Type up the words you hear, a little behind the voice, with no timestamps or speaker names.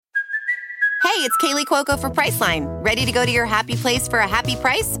Hey, it's Kaylee Cuoco for Priceline. Ready to go to your happy place for a happy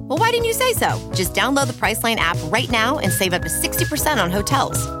price? Well, why didn't you say so? Just download the Priceline app right now and save up to 60% on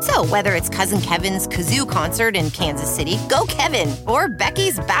hotels. So whether it's Cousin Kevin's Kazoo Concert in Kansas City, go Kevin, or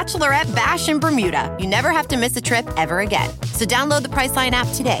Becky's Bachelorette Bash in Bermuda, you never have to miss a trip ever again. So download the Priceline app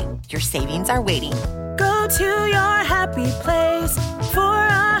today. Your savings are waiting. Go to your happy place for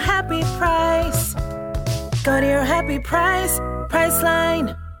a happy price. Go to your happy price,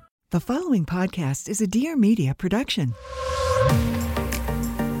 Priceline. The following podcast is a Dear Media production.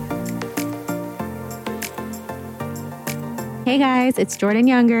 Hey guys, it's Jordan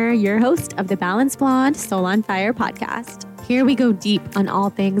Younger, your host of the Balanced Blonde Soul on Fire podcast. Here we go deep on all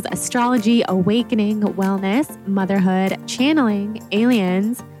things astrology, awakening, wellness, motherhood, channeling,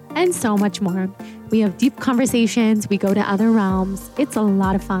 aliens, and so much more. We have deep conversations. We go to other realms. It's a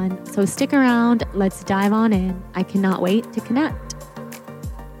lot of fun. So stick around. Let's dive on in. I cannot wait to connect.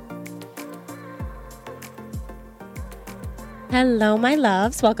 Hello, my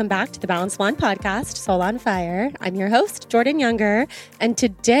loves. Welcome back to the Balanced Blonde podcast, Soul on Fire. I'm your host, Jordan Younger. And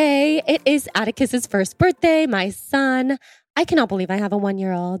today it is Atticus's first birthday, my son. I cannot believe I have a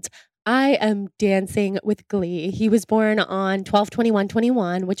 1-year-old. I am dancing with glee. He was born on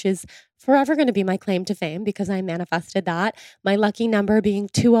 12/21/21, which is forever going to be my claim to fame because I manifested that. My lucky number being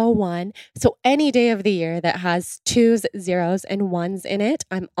 201. So any day of the year that has 2s, 0s, and 1s in it,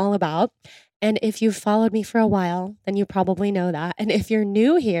 I'm all about. And if you've followed me for a while, then you probably know that. And if you're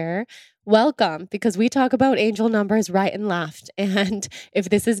new here, welcome, because we talk about angel numbers right and left. And if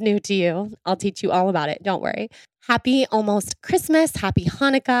this is new to you, I'll teach you all about it. Don't worry. Happy almost Christmas, happy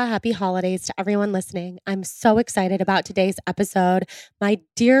Hanukkah, happy holidays to everyone listening. I'm so excited about today's episode. My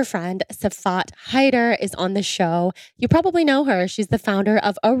dear friend, Siffat Haider, is on the show. You probably know her. She's the founder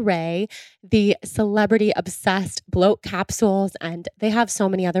of Array, the celebrity-obsessed bloat capsules, and they have so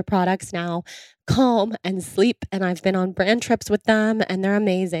many other products now. Calm and Sleep, and I've been on brand trips with them, and they're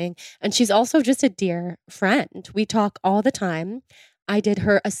amazing. And she's also just a dear friend. We talk all the time. I did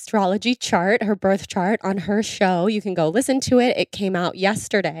her astrology chart, her birth chart on her show. You can go listen to it. It came out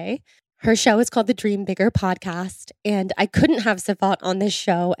yesterday. Her show is called the Dream Bigger Podcast. And I couldn't have Siffat on this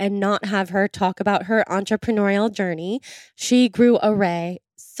show and not have her talk about her entrepreneurial journey. She grew Array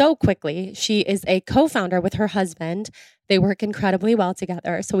so quickly. She is a co-founder with her husband. They work incredibly well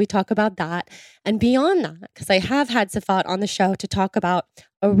together. So we talk about that. And beyond that, because I have had Siffat on the show to talk about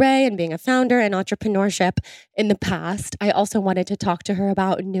Array and being a founder and entrepreneurship in the past, I also wanted to talk to her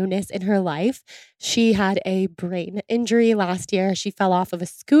about newness in her life. She had a brain injury last year. She fell off of a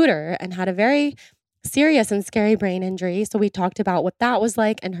scooter and had a very serious and scary brain injury. So we talked about what that was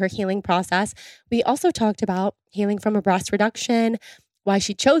like and her healing process. We also talked about healing from a breast reduction, why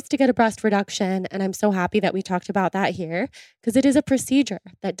she chose to get a breast reduction. And I'm so happy that we talked about that here because it is a procedure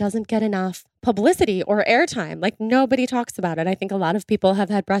that doesn't get enough publicity or airtime. Like nobody talks about it. I think a lot of people have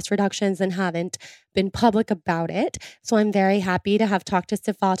had breast reductions and haven't been public about it. So I'm very happy to have talked to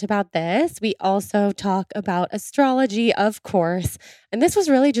Siffat about this. We also talk about astrology, of course. And this was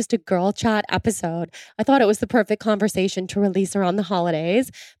really just a girl chat episode. I thought it was the perfect conversation to release around the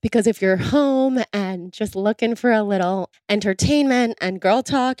holidays because if you're home and just looking for a little entertainment and girl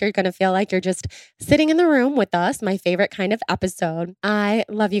talk, you're going to feel like you're just sitting in the room with us, my favorite kind of episode. I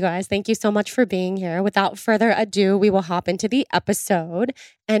love you guys. Thank you so much for being here. Without further ado, we will hop into the episode.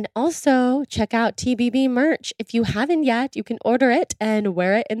 And also check out TBB merch. If you haven't yet, you can order it and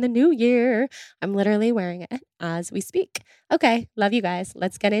wear it in the new year. I'm literally wearing it as we speak. Okay, love you guys.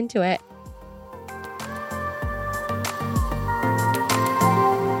 Let's get into it.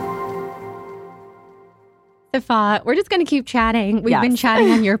 Siffat, we're just going to keep chatting. We've been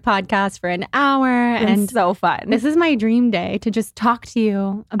chatting on your podcast for an hour. And so fun. This is my dream day to just talk to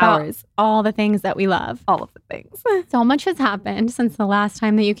you about all the things that we love. All of the things. So much has happened since the last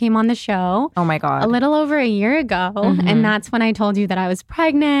time that you came on the show. Oh my God. A little over a year ago. Mm-hmm. And that's when I told you that I was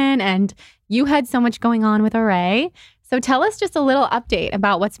pregnant and you had so much going on with Array. So tell us just a little update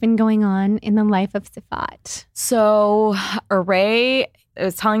about what's been going on in the life of Siffat. So Array, I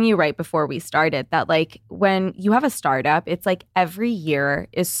was telling you right before we started that like when you have a startup, it's like every year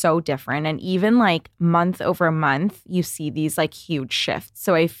is so different. And even like month over month, you see these like huge shifts.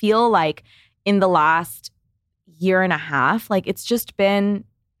 So I feel like in the last year and a half, like it's just been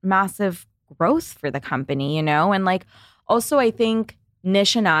massive growth for the company, you know? And like also I think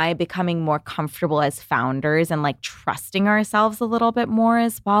Nish and I becoming more comfortable as founders and like trusting ourselves a little bit more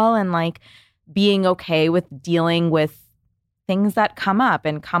as well and like being okay with dealing with things that come up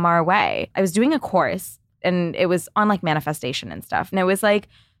and come our way. I was doing a course and it was on like manifestation and stuff. And it was like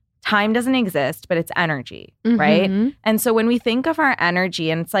time doesn't exist, but it's energy, right? And so when we think of our energy,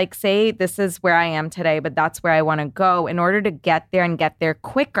 and it's like, say this is where I am today, but that's where I want to go. In order to get there and get there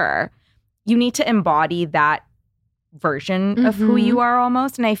quicker, you need to embody that version of who you are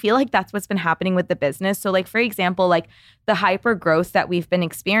almost. And I feel like that's what's been happening with the business. So like, for example, like the hyper growth that we've been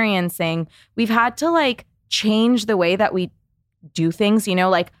experiencing, we've had to like change the way that we do things, you know,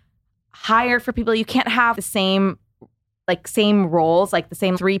 like hire for people. You can't have the same roles, like the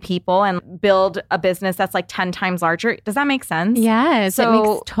same 3 people and build a business that's like 10 times larger. Does that make sense? Yes, it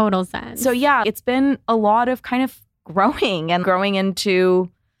makes total sense. So yeah, it's been a lot of kind of growing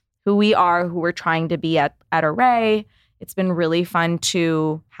into who we are, who we're trying to be at Array. It's been really fun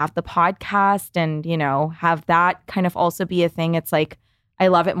to have the podcast and, you know, have that kind of also be a thing. It's like, I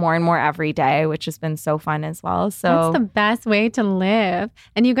love it more and more every day, which has been so fun as well. So that's the best way to live.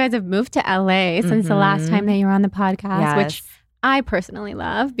 And you guys have moved to LA since the last time that you were on the podcast, which I personally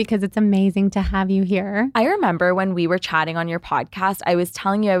love because it's amazing to have you here. I remember when we were chatting on your podcast, I was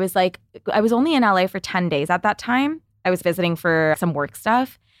telling you, I was like, I was only in LA for 10 days at that time. I was visiting for some work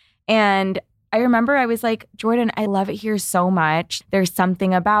stuff. And I remember I was like, Jordan, I love it here so much. There's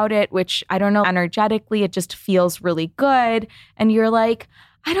something about it, which I don't know, energetically, it just feels really good. And you're like,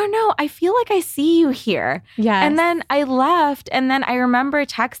 I don't know, I feel like I see you here. Yes. And then I left. And then I remember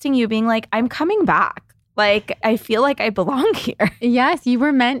texting you being like, I'm coming back. Like, I feel like I belong here. Yes, you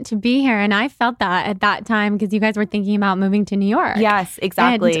were meant to be here. And I felt that at that time because you guys were thinking about moving to New York. Yes,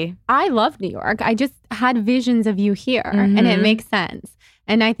 exactly. And I love New York. I just had visions of you here and it makes sense.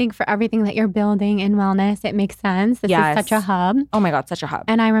 And I think for everything that you're building in wellness, it makes sense. This is such a hub. Oh my God, such a hub.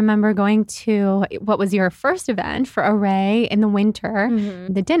 And I remember going to what was your first event for Array in the winter,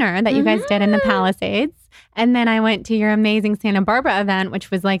 the dinner that you guys did in the Palisades. And then I went to your amazing Santa Barbara event,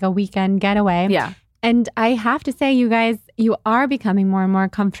 which was like a weekend getaway. Yeah. And I have to say, you guys, you are becoming more and more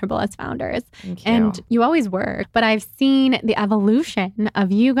comfortable as founders. Thank you. And you always were. But I've seen the evolution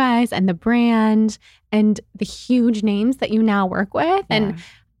of you guys and the brand and the huge names that you now work with. Yeah. And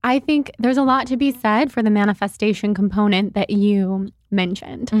I think there's a lot to be said for the manifestation component that you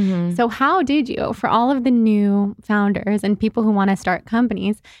mentioned. So how did you, for all of the new founders and people who want to start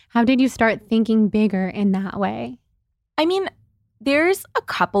companies, how did you start thinking bigger in that way? I mean, there's a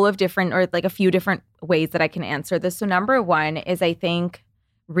couple of different, or like a few different ways that I can answer this. So number one is, I think,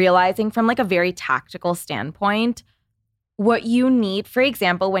 realizing from like a very tactical standpoint, what you need. For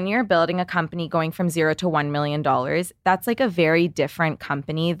example, when you're building a company going from $0 to $1 million, that's like a very different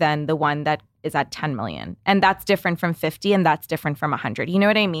company than the one that is at 10 million. And that's different from 50 and that's different from 100. You know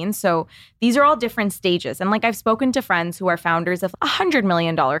what I mean? So these are all different stages. And like I've spoken to friends who are founders of $100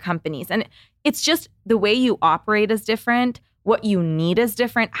 million companies. And it's just the way you operate is different. What you need is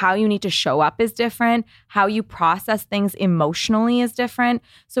different. How you need to show up is different. How you process things emotionally is different.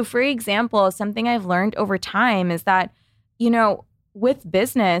 So for example, something I've learned over time is that, you know, with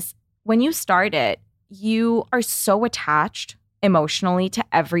business, when you start it, you are so attached emotionally to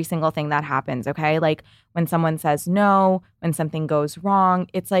every single thing that happens, okay? Like when someone says no, when something goes wrong,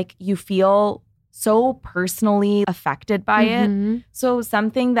 it's like you feel so personally affected by it. So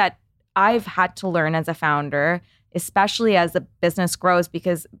something that I've had to learn as a founder, especially as the business grows,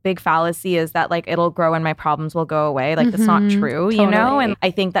 because big fallacy is that like it'll grow and my problems will go away. Like that's not true, you know? And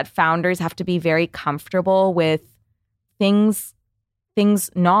I think that founders have to be very comfortable with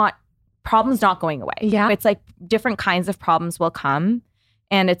problems not going away. Yeah. It's like different kinds of problems will come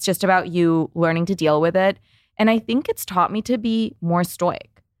and it's just about you learning to deal with it. And I think it's taught me to be more stoic.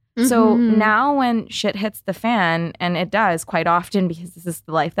 So now when shit hits the fan, and it does quite often because this is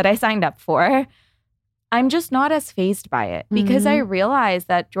the life that I signed up for, I'm just not as fazed by it because I realize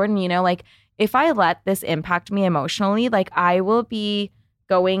that, Jordan, you know, like if I let this impact me emotionally, like I will be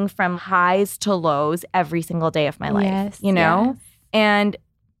going from highs to lows every single day of my life, you know? And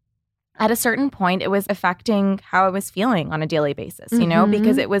at a certain point, it was affecting how I was feeling on a daily basis, you know,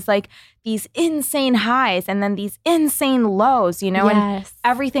 because it was like these insane highs and then these insane lows, you know, and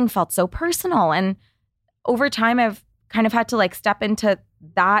everything felt so personal. And over time, I've kind of had to like step into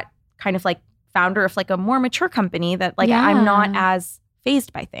that kind of like founder of like a more mature company that like I'm not as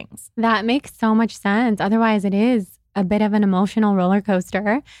fazed by things. That makes so much sense. Otherwise, it is a bit of an emotional roller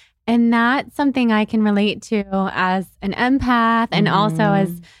coaster. And that's something I can relate to as an empath and also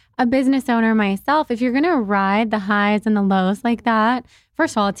as a business owner myself. If you're going to ride the highs and the lows like that,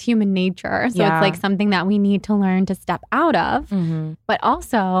 first of all, it's human nature. So it's like something that we need to learn to step out of. But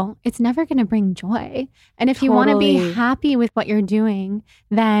also, it's never going to bring joy. And if you want to be happy with what you're doing,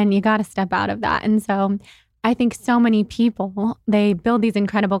 then you got to step out of that. And so I think so many people, they build these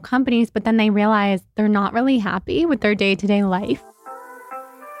incredible companies, but then they realize they're not really happy with their day-to-day life.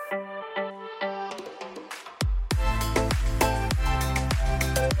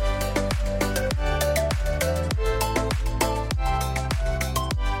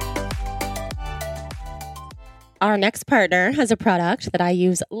 our next partner has a product that I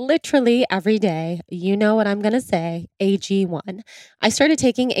use literally every day. You know what I'm going to say, AG1. I started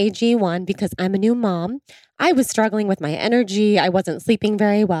taking AG1 because I'm a new mom. I was struggling with my energy. I wasn't sleeping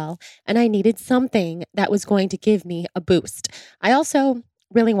very well, and I needed something that was going to give me a boost. I also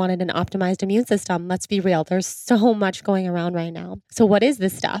really wanted an optimized immune system. Let's be real. There's so much going around right now. So what is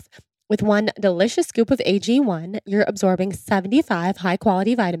this stuff? With one delicious scoop of AG1, you're absorbing 75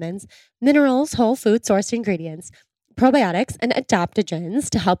 high-quality vitamins, minerals, whole food sourced ingredients, probiotics, and adaptogens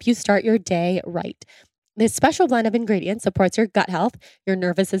to help you start your day right. This special blend of ingredients supports your gut health, your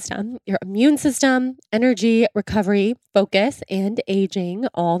nervous system, your immune system, energy, recovery, focus, and aging,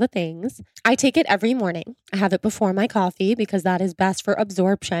 all the things. I take it every morning. I have it before my coffee because that is best for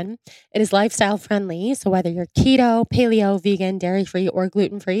absorption. It is lifestyle friendly, so whether you're keto, paleo, vegan, dairy-free, or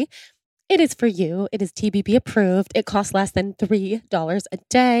gluten-free, it is for you. It is TBP approved. It costs less than $3 a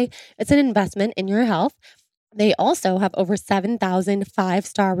day. It's an investment in your health. They also have over 7,000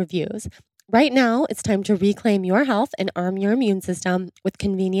 five-star reviews. Right now, it's time to reclaim your health and arm your immune system with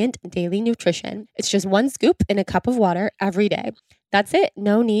convenient daily nutrition. It's just one scoop in a cup of water every day. That's it.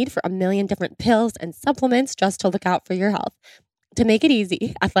 No need for a million different pills and supplements just to look out for your health. To make it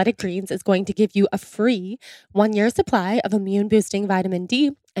easy, Athletic Greens is going to give you a free 1-year supply of immune-boosting vitamin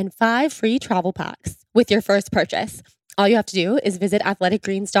D and 5 free travel packs with your first purchase. All you have to do is visit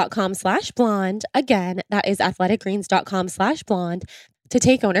athleticgreens.com/blonde. Again, that is athleticgreens.com/blonde to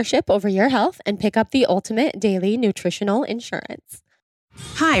take ownership over your health and pick up the ultimate daily nutritional insurance.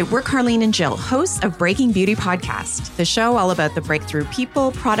 Hi, we're Carlene and Jill, hosts of Breaking Beauty Podcast, the show all about the breakthrough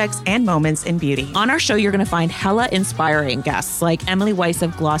people, products, and moments in beauty. On our show, you're going to find hella inspiring guests like Emily Weiss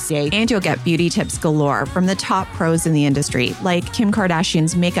of Glossier. And you'll get beauty tips galore from the top pros in the industry, like Kim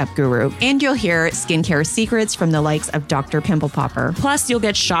Kardashian's makeup guru. And you'll hear skincare secrets from the likes of Dr. Pimple Popper. Plus, you'll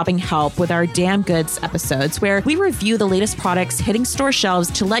get shopping help with our Damn Goods episodes, where we review the latest products hitting store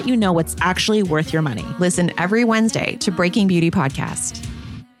shelves to let you know what's actually worth your money. Listen every Wednesday to Breaking Beauty Podcast.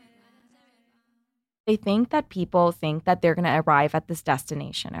 I think that people think that they're going to arrive at this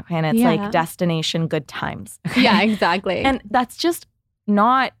destination, okay? And it's like destination good times. Okay? Yeah, exactly. And that's just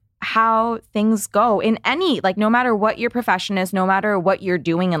not how things go in any, like, no matter what your profession is, no matter what you're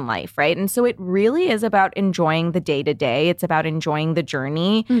doing in life, right? And so it really is about enjoying the day-to-day. It's about enjoying the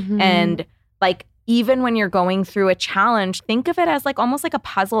journey. And like, even when you're going through a challenge, think of it as like almost like a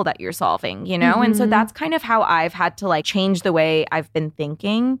puzzle that you're solving, you know? And so that's kind of how I've had to like change the way I've been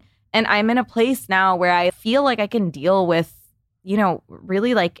thinking. And I'm in a place now where I feel like I can deal with, you know,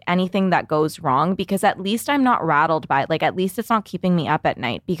 really like anything that goes wrong, because at least I'm not rattled by it. Like, at least it's not keeping me up at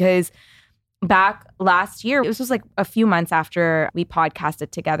night. Because back last year, this was like a few months after we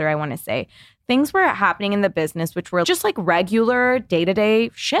podcasted together, I want to say, things were happening in the business which were just like regular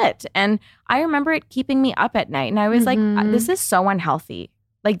day-to-day shit. And I remember it keeping me up at night. And I was like, this is so unhealthy.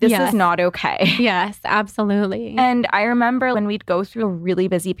 Like, this is not okay. Yes, absolutely. And I remember when we'd go through a really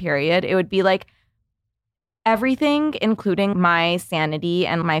busy period, it would be like everything, including my sanity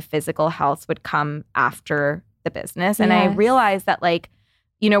and my physical health, would come after the business. And I realized that, like,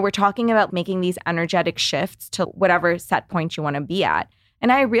 you know, we're talking about making these energetic shifts to whatever set point you want to be at.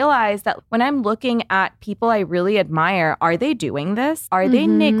 And I realized that when I'm looking at people I really admire, are they doing this? Are they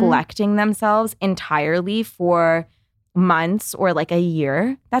neglecting themselves entirely for months or like a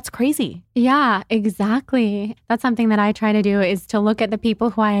year? That's crazy. Yeah, exactly. That's something that I try to do, is to look at the people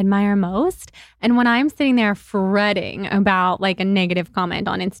who I admire most. And when I'm sitting there fretting about like a negative comment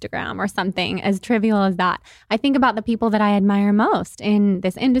on Instagram or something as trivial as that, I think about the people that I admire most in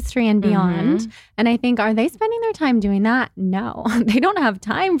this industry and beyond. And I think, are they spending their time doing that? No, they don't have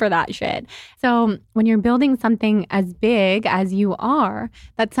time for that shit. So when you're building something as big as you are,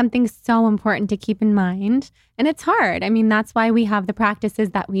 that's something so important to keep in mind. And it's hard. I mean, that's why we have the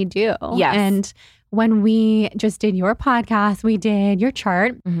practices that we do. Yes. And when we just did your podcast, we did your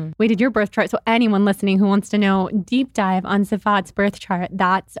chart, we did your birth chart. So anyone listening who wants to know deep dive on Siffat's birth chart,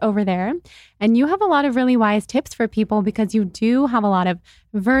 that's over there. And you have a lot of really wise tips for people, because you do have a lot of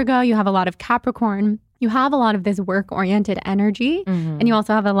Virgo, you have a lot of Capricorn, you have a lot of this work-oriented energy, and you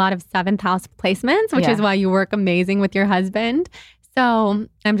also have a lot of 7th house placements, which is why you work amazing with your husband. So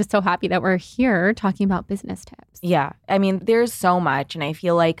I'm just so happy that we're here talking about business tips. Yeah. I mean, there's so much. And I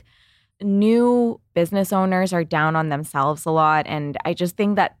feel like new business owners are down on themselves a lot. And I just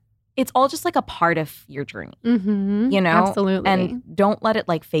think that it's all just like a part of your journey, you know? Absolutely. And don't let it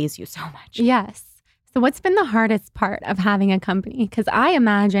like phase you so much. Yes. So what's been the hardest part of having a company? Because I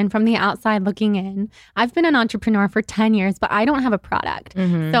imagine from the outside looking in, I've been an entrepreneur for 10 years, but I don't have a product.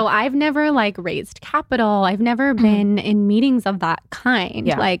 So I've never like raised capital. I've never been in meetings of that kind.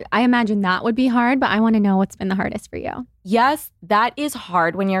 Yeah. Like I imagine that would be hard, but I want to know what's been the hardest for you. Yes, that is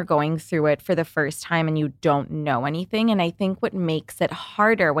hard when you're going through it for the first time and you don't know anything. And I think what makes it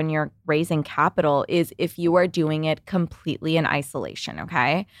harder when you're raising capital is if you are doing it completely in isolation,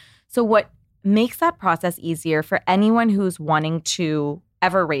 okay? So what makes that process easier for anyone who's wanting to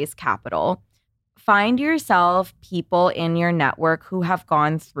ever raise capital, find yourself people in your network who have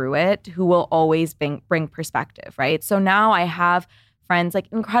gone through it, who will always bring perspective, right? So now I have friends, like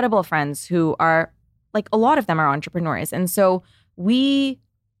incredible friends who are like, a lot of them are entrepreneurs. And so we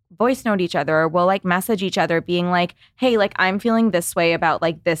voice note each other, or we'll like message each other being like, hey, like I'm feeling this way about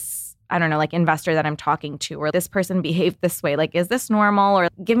like this, I don't know, like investor that I'm talking to, or this person behaved this way. Like, is this normal? Or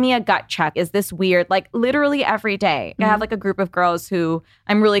give me a gut check. Is this weird? Like literally every day. I have like a group of girls who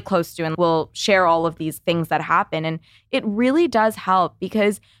I'm really close to and will share all of these things that happen. And it really does help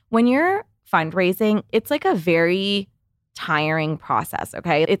because when you're fundraising, it's like a very tiring process,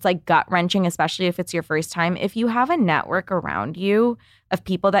 okay? It's like gut-wrenching, especially if it's your first time. If you have a network around you of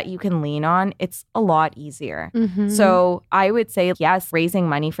people that you can lean on, it's a lot easier. So I would say, yes, raising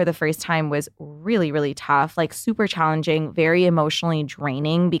money for the first time was really, really tough, like super challenging, very emotionally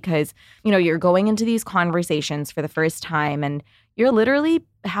draining because, you know, you're going into these conversations for the first time and you're literally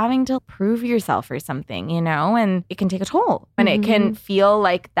having to prove yourself or something, you know, and it can take a toll and it can feel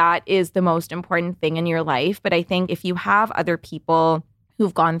like that is the most important thing in your life. But I think if you have other people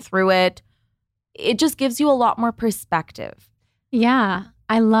who've gone through it, it just gives you a lot more perspective. Yeah,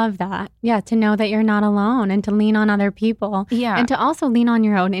 I love that. Yeah, to know that you're not alone and to lean on other people. Yeah. And to also lean on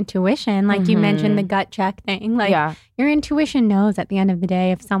your own intuition. Like you mentioned the gut check thing. Like your intuition knows at the end of the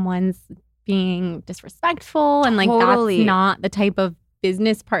day if someone's being disrespectful and like that's not the type of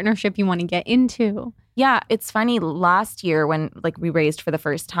business partnership you want to get into. Yeah, it's funny. Last year when like we raised for the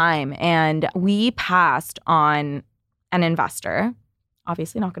first time and we passed on an investor,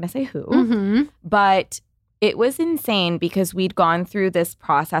 obviously not going to say who, but it was insane because we'd gone through this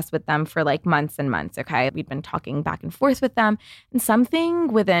process with them for like months and months, okay? We'd been talking back and forth with them and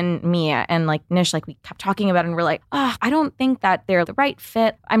something within me and like Nish, like we kept talking about it and we're like, I don't think that they're the right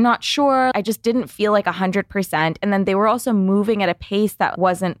fit. I'm not sure. I just didn't feel like 100%. And then they were also moving at a pace that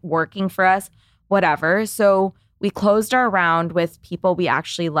wasn't working for us, whatever. So we closed our round with people we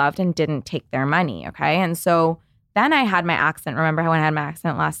actually loved and didn't take their money, okay? And so then I had my accident. Remember how I had my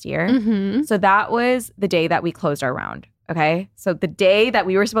accident last year? So that was the day that we closed our round. Okay. So the day that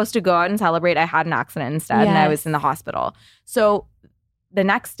we were supposed to go out and celebrate, I had an accident instead and I was in the hospital. So the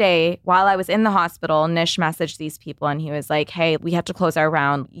next day while I was in the hospital, Nish messaged these people and he was like, hey, we had to close our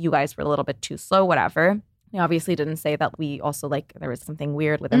round. You guys were a little bit too slow, whatever. He obviously didn't say that we also like there was something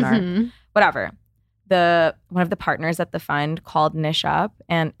weird within our whatever. One of the partners at the fund called Nish up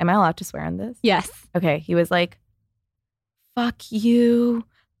and am I allowed to swear on this? Yes. Okay. He was like, fuck you.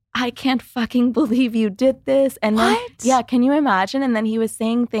 I can't fucking believe you did this. And then, yeah, can you imagine? And then he was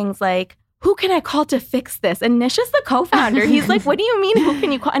saying things like, who can I call to fix this? And Nish is the co-founder. He's like, what do you mean? Who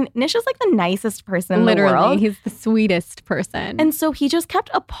can you call? And Nish is like the nicest person in the world. He's the sweetest person. And so he just kept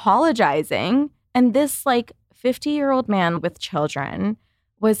apologizing. And this like 50-year-old man with children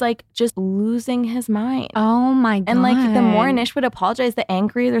was like just losing his mind. Oh my God. And like the more Nish would apologize, the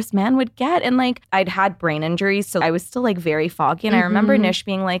angrier this man would get. And like I'd had brain injuries, so I was still like very foggy. And I remember Nish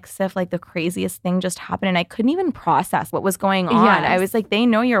being like, Siff, like the craziest thing just happened. And I couldn't even process what was going on. I was like, they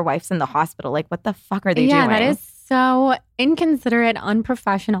know your wife's in the hospital. Like what the fuck are they doing? Yeah, that is so inconsiderate,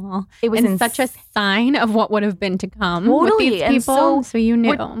 unprofessional. It was such a sign of what would have been to come with these people. So you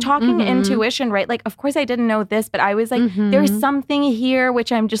knew. We're talking intuition, right? Like, of course I didn't know this, but I was like, there's something here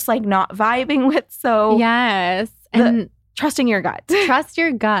which I'm just like not vibing with. So yes. And trusting your gut. Trust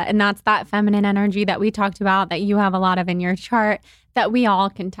your gut. And that's that feminine energy that we talked about that you have a lot of in your chart that we all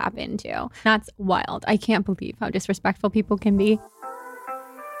can tap into. That's wild. I can't believe how disrespectful people can be.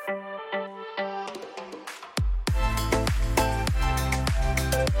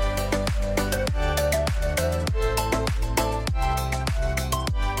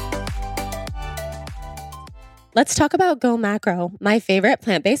 Let's talk about Go Macro, my favorite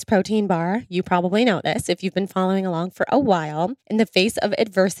plant-based protein bar. You probably know this if you've been following along for a while. In the face of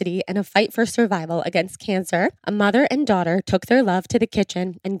adversity and a fight for survival against cancer, a mother and daughter took their love to the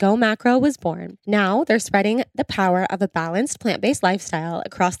kitchen and Go Macro was born. Now they're spreading the power of a balanced plant-based lifestyle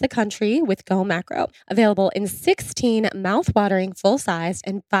across the country with Go Macro. Available in 16 mouth-watering full-sized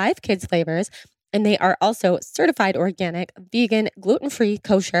and 5 kids flavors, And they are also certified organic, vegan, gluten-free,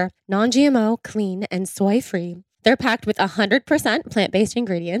 kosher, non-GMO, clean, and soy-free. They're packed with 100% plant-based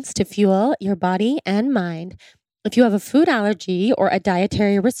ingredients to fuel your body and mind. If you have a food allergy or a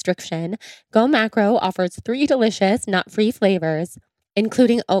dietary restriction, Go Macro offers 3 delicious nut-free flavors,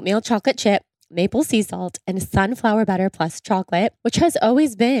 including oatmeal chocolate chip, maple sea salt, and sunflower butter plus chocolate, which has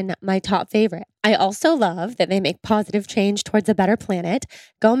always been my top favorite. I also love that they make positive change towards a better planet.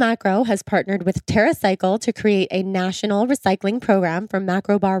 Go Macro has partnered with TerraCycle to create a national recycling program for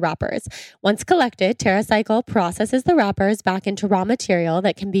macro bar wrappers. Once collected, TerraCycle processes the wrappers back into raw material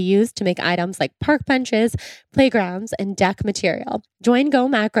that can be used to make items like park benches, playgrounds, and deck material. Join Go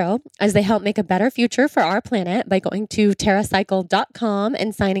Macro as they help make a better future for our planet by going to TerraCycle.com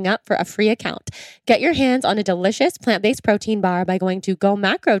and signing up for a free account. Get your hands on a delicious plant-based protein bar by going to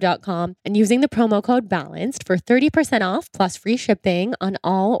GoMacro.com and using the promo code BALANCED for 30% off plus free shipping on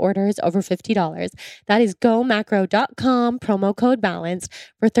all orders over $50. That is GoMacro.com, promo code BALANCED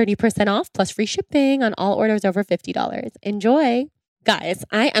for 30% off plus free shipping on all orders over $50. Enjoy! Guys,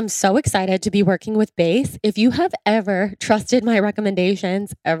 I am so excited to be working with Base. If you have ever trusted my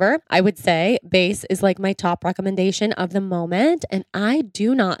recommendations ever, I would say Base is like my top recommendation of the moment, and I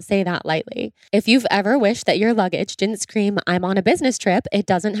do not say that lightly. If you've ever wished that your luggage didn't scream, "I'm on a business trip," it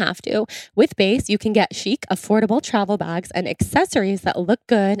doesn't have to. With Base, you can get chic, affordable travel bags and accessories that look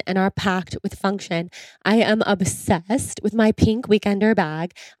good and are packed with function. I am obsessed with my pink weekender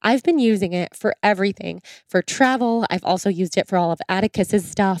bag. I've been using it for everything. For travel, I've also used it for all of Atticus's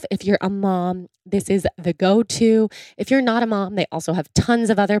stuff. If you're a mom, this is the go-to. If you're not a mom, they also have tons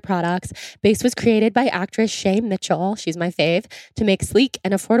of other products. Base was created by actress Shay Mitchell, she's my fave, to make sleek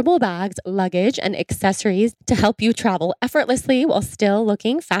and affordable bags, luggage, and accessories to help you travel effortlessly while still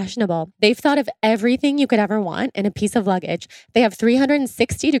looking fashionable. They've thought of everything you could ever want in a piece of luggage. They have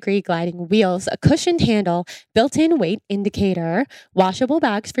 360-degree gliding wheels, a cushioned handle, built-in weight indicator, washable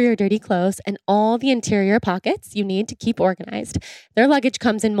bags for your dirty clothes, and all the interior pockets you need to keep organized. Their luggage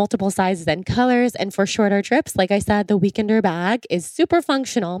comes in multiple sizes and colors, and for shorter trips, like I said, the Weekender bag is super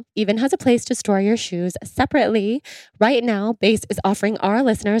functional, even has a place to store your shoes separately. Right now, Base is offering our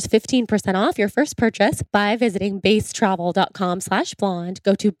listeners 15% off your first purchase by visiting basetravel.com/blonde.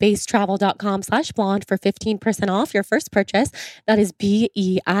 Go to basetravel.com/blonde for 15% off your first purchase. That is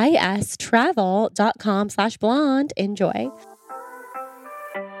BEIS travel.com/blonde. Enjoy.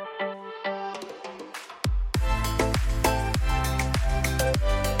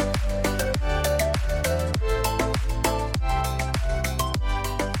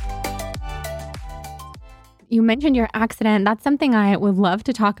 You mentioned your accident. That's something I would love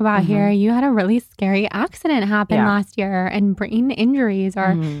to talk about here. You had a really scary accident happen last year, and brain injuries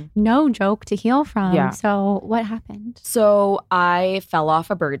are no joke to heal from. Yeah. So what happened? So I fell off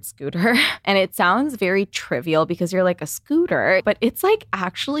a bird scooter, and it sounds very trivial because you're like, a scooter, but it's like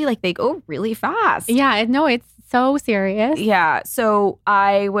actually like they go really fast. Yeah, no, it's so serious. Yeah. So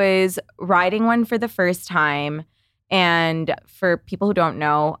I was riding one for the first time, and for people who don't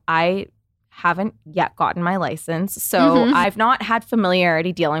know, I haven't yet gotten my license. So I've not had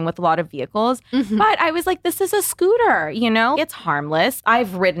familiarity dealing with a lot of vehicles, but I was like, this is a scooter, you know, it's harmless.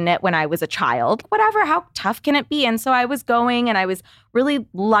 I've ridden it when I was a child, whatever, how tough can it be? And so I was going and I was really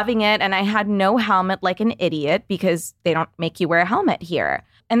loving it. And I had no helmet like an idiot because they don't make you wear a helmet here.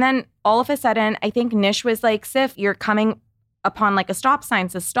 And then all of a sudden, I think Nish was like, Sif, you're coming upon like a stop sign,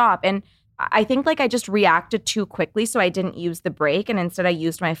 so stop. And I think like I just reacted too quickly, so I didn't use the brake, and instead I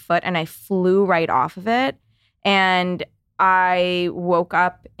used my foot and I flew right off of it. And I woke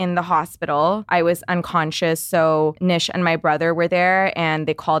up in the hospital. I was unconscious, so Nish and my brother were there, and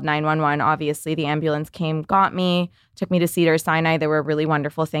they called 911. Obviously, the ambulance came, got me, took me to Cedars-Sinai. They were really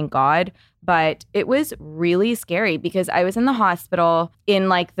wonderful, thank God. But it was really scary because I was in the hospital in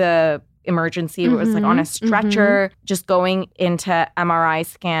like the emergency. It was like on a stretcher, just going into MRI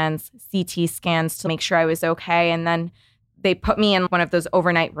scans, CT scans to make sure I was okay. And then they put me in one of those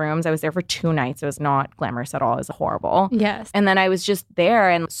overnight rooms. I was there for 2 nights. It was not glamorous at all. It was horrible. Yes. And then I was just there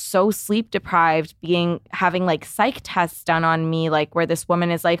and so sleep deprived, having like psych tests done on me, like where this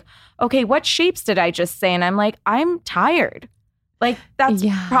woman is like, okay, what shapes did I just say? And I'm like, I'm tired. Like that's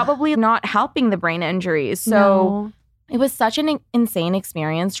probably not helping the brain injuries. So it was such an insane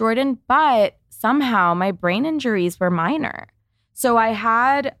experience, Jordan, but somehow my brain injuries were minor. So I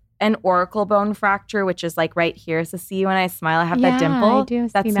had an auricle bone fracture, which is like right here. So see when I smile, I have that dimple. I do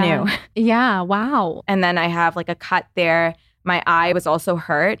see That's that. new. Yeah, wow. And then I have like a cut there. My eye was also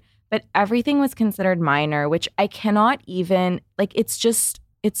hurt, but everything was considered minor, which I cannot even, like, it's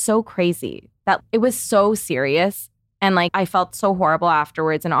so crazy that it was so serious And like, I felt so horrible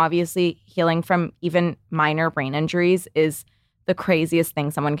afterwards. And obviously healing from even minor brain injuries is the craziest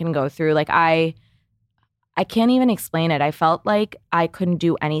thing someone can go through. Like I can't even explain it. I felt like I couldn't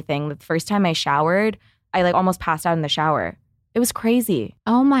do anything. The first time I showered, I like almost passed out in the shower. It was crazy.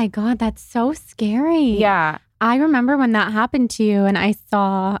 Oh my God, that's so scary. Yeah. I remember when that happened to you and I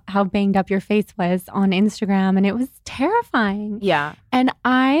saw how banged up your face was on Instagram and it was terrifying. Yeah. And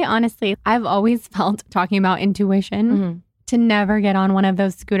I've always felt, talking about intuition, to never get on one of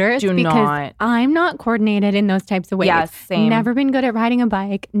those scooters because I'm not coordinated in those types of ways. Yes, same. Never been good at riding a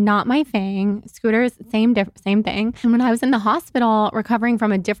bike. Not my thing. Scooters, same thing. And when I was in the hospital recovering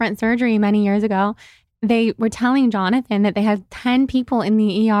from a different surgery many years ago, they were telling Jonathan that they had 10 people in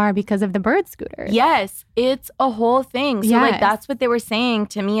the ER because of the bird scooters. Yes, it's a whole thing. So like that's what they were saying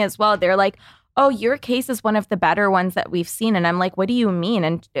to me as well. They're like, oh, your case is one of the better ones that we've seen. And I'm like, what do you mean?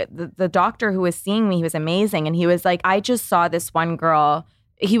 And the doctor who was seeing me, he was amazing. And he was like, I just saw this one girl.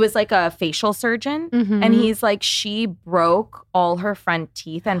 He was like a facial surgeon. And he's like, she broke all her front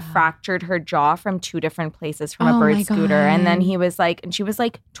teeth and fractured her jaw from 2 different places from a bird scooter. And then he was like, and she was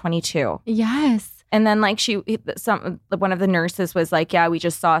like 22. Yes. And then like one of the nurses was like, yeah, we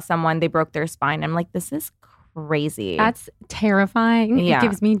just saw someone, they broke their spine. I'm like, this is crazy. That's terrifying. Yeah. It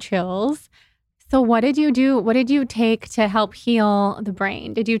gives me chills. So what did you do? What did you take to help heal the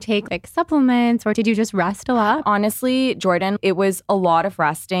brain? Did you take like supplements or did you just rest a lot? Honestly, Jordan, it was a lot of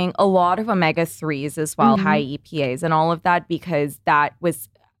resting, a lot of omega-3s as well, high EPAs and all of that, because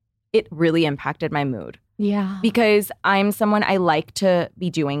it really impacted my mood. Yeah. Because I'm someone, I like to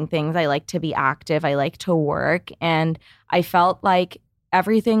be doing things. I like to be active. I like to work. And I felt like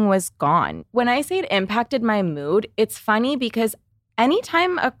everything was gone. When I say it impacted my mood, it's funny because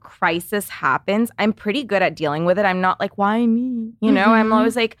anytime a crisis happens, I'm pretty good at dealing with it. I'm not like, why me? You know, I'm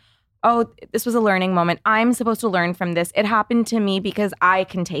always like, oh, this was a learning moment. I'm supposed to learn from this. It happened to me because I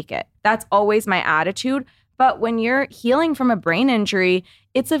can take it. That's always my attitude. But when you're healing from a brain injury,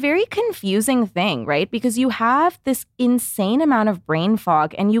 it's a very confusing thing, right? Because you have this insane amount of brain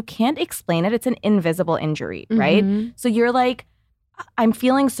fog and you can't explain it. It's an invisible injury, right? So you're like, I'm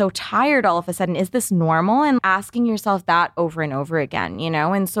feeling so tired all of a sudden. Is this normal? And asking yourself that over and over again, you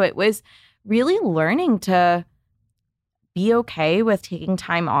know? And so it was really learning to be okay with taking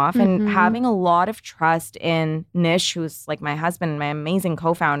time off and having a lot of trust in Nish, who's like my husband, my amazing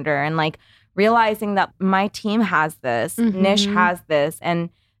co-founder, and like realizing that my team has this, Nish has this, and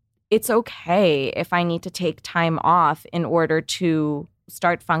it's okay if I need to take time off in order to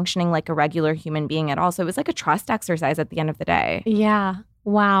start functioning like a regular human being at all. So it was like a trust exercise at the end of the day. Yeah.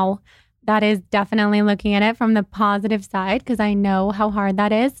 Wow. That is definitely looking at it from the positive side, because I know how hard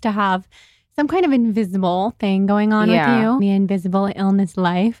that is to have some kind of invisible thing going on with you. The invisible illness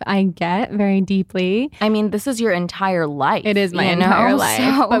life, I get very deeply. I mean, this is your entire life. It is my entire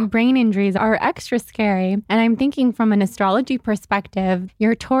life. But brain injuries are extra scary. And I'm thinking from an astrology perspective,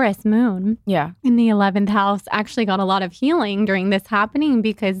 your Taurus moon in the 11th house actually got a lot of healing during this happening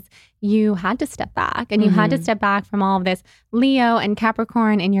because you had to step back and you had to step back from all of this Leo and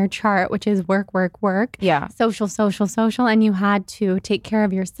Capricorn in your chart, which is work, work, work. Yeah. Social, social, social. And you had to take care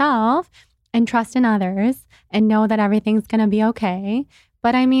of yourself and trust in others and know that everything's going to be okay.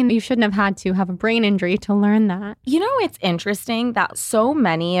 But I mean, you shouldn't have had to have a brain injury to learn that. You know, it's interesting that so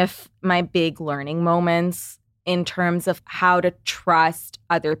many of my big learning moments in terms of how to trust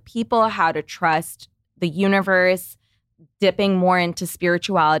other people, how to trust the universe, dipping more into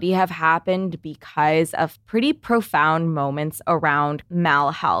spirituality have happened because of pretty profound moments around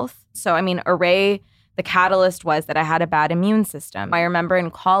mal health. So, I mean, the catalyst was that I had a bad immune system. I remember in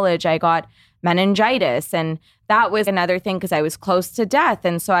college, I got meningitis, and that was another thing because I was close to death.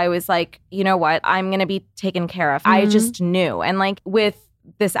 And so I was like, you know what? I'm going to be taken care of. I just knew. And like with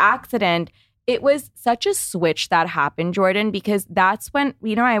this accident, it was such a switch that happened, Jordan, because that's when,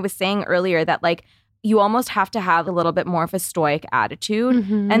 you know, I was saying earlier that like, you almost have to have a little bit more of a stoic attitude.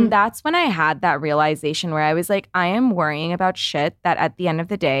 And that's when I had that realization where I was like, I am worrying about shit that at the end of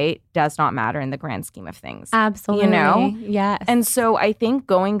the day does not matter in the grand scheme of things. Absolutely. You know? Yes. And so I think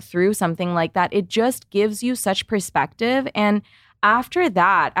going through something like that, it just gives you such perspective. And after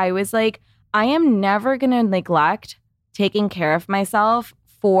that, I was like, I am never going to neglect taking care of myself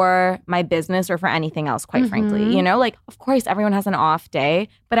for my business or for anything else, quite frankly. You know, like, of course, everyone has an off day,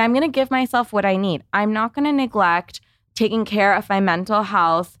 but I'm going to give myself what I need. I'm not going to neglect taking care of my mental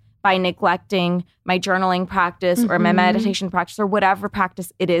health by neglecting my journaling practice or my meditation practice or whatever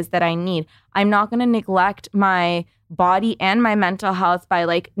practice it is that I need. I'm not going to neglect my body and my mental health by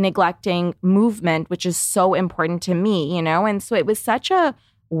like neglecting movement, which is so important to me, you know? And so it was such a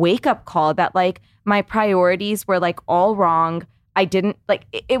wake up call that like, my priorities were like all wrong. I didn't like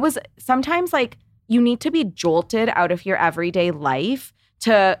it was sometimes like you need to be jolted out of your everyday life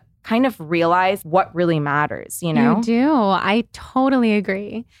to kind of realize what really matters, you know? You do. I totally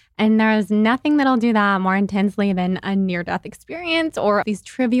agree. And there's nothing that'll do that more intensely than a near-death experience or these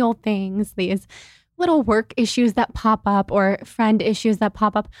trivial things, these little work issues that pop up or friend issues that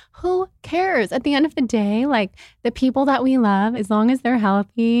pop up. Who cares? At the end of the day, like the people that we love, as long as they're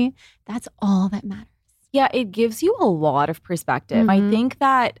healthy, that's all that matters. Yeah, it gives you a lot of perspective. I think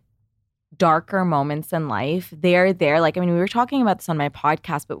that darker moments in life, they're there. Like, I mean, we were talking about this on my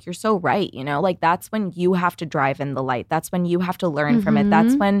podcast, but you're so right, you know? Like, that's when you have to drive in the light. That's when you have to learn from it.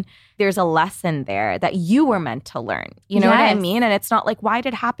 That's when there's a lesson there that you were meant to learn. You know what I mean? And it's not like, why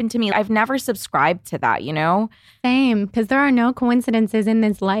did it happen to me? I've never subscribed to that, you know? Same, because there are no coincidences in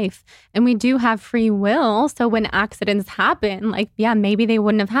this life. And we do have free will. So when accidents happen, like, yeah, maybe they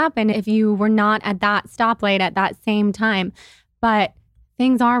wouldn't have happened if you were not at that stoplight at that same time. But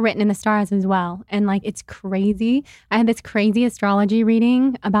things are written in the stars as well. And like, it's crazy. I had this crazy astrology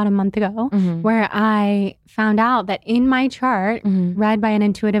reading about a month ago where I found out that in my chart, read by an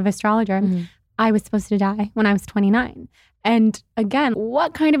intuitive astrologer, I was supposed to die when I was 29. And again,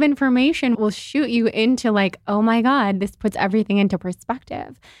 what kind of information will shoot you into like, oh my God, this puts everything into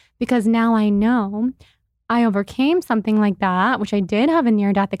perspective? Because now I know I overcame something like that, which I did have a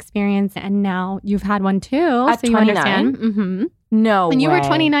near-death experience. And now you've had one too. At so you 29? understand. No And you way. were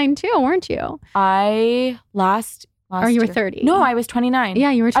 29 too, weren't you? I last Or you were year. 30. No, I was 29.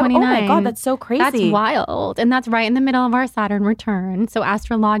 Yeah, you were 29. Oh my God, that's so crazy. That's wild. And that's right in the middle of our Saturn return. So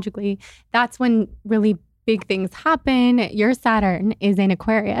astrologically, that's when really big things happen. Your Saturn is in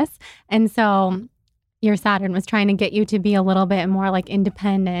Aquarius. And so your Saturn was trying to get you to be a little bit more like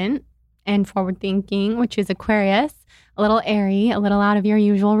independent and forward thinking, which is Aquarius, a little airy, a little out of your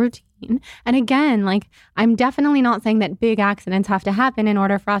usual routine. And again, like, I'm definitely not saying that big accidents have to happen in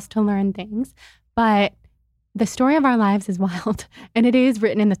order for us to learn things, but the story of our lives is wild and it is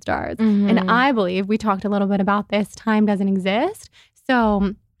written in the stars. And I believe, we talked a little bit about this, time doesn't exist.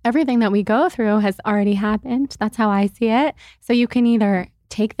 So everything that we go through has already happened. That's how I see it. So you can either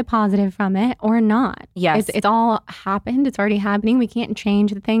take the positive from it or not. Yes. It's all happened. It's already happening. We can't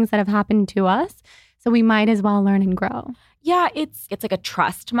change the things that have happened to us. So we might as well learn and grow. Yeah, it's like a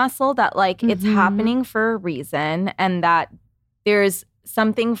trust muscle that like it's happening for a reason and that there's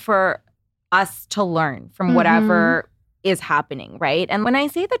something for us to learn from whatever is happening, right? And when I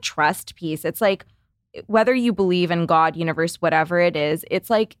say the trust piece, it's like whether you believe in God, universe, whatever it is, it's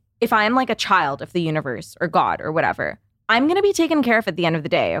like if I'm like a child of the universe or God or whatever, I'm going to be taken care of at the end of the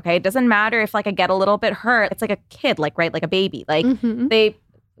day, okay? It doesn't matter if like I get a little bit hurt. It's like a kid, like, right? Like a baby. Like they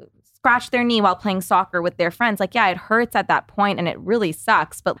scratch their knee while playing soccer with their friends. Like, yeah, it hurts at that point and it really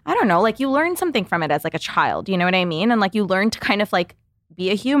sucks. But I don't know, like you learn something from it as like a child, you know what I mean? And like you learn to kind of like be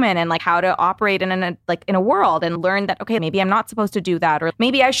a human and like how to operate in a world and learn that, okay, maybe I'm not supposed to do that, or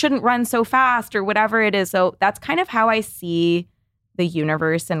maybe I shouldn't run so fast or whatever it is. So that's kind of how I see the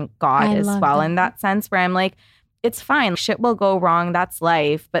universe and God as well in that sense, where I'm like, it's fine. Shit will go wrong. That's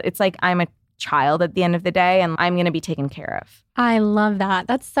life. But it's like I'm a child at the end of the day and I'm going to be taken care of. I love that.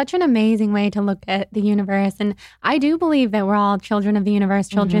 That's such an amazing way to look at the universe. And I do believe that we're all children of the universe,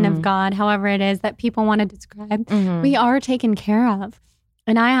 children of God, however it is that people want to describe. We are taken care of.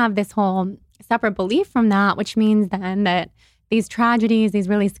 And I have this whole separate belief from that, which means then that these tragedies, these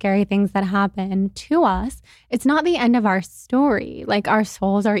really scary things that happen to us, it's not the end of our story. Like our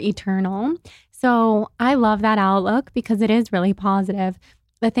souls are eternal. So I love that outlook because it is really positive.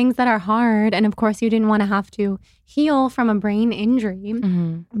 The things that are hard, and of course you didn't want to have to heal from a brain injury,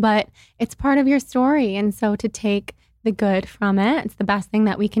 but it's part of your story. And so to take the good from it, it's the best thing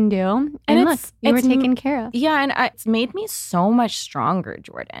that we can do. And look, you were taken care of. Yeah, and it's made me so much stronger,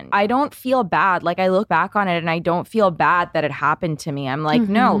 Jordan. I don't feel bad. Like I look back on it and I don't feel bad that it happened to me. I'm like,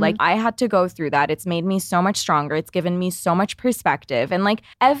 no, like I had to go through that. It's made me so much stronger. It's given me so much perspective. And like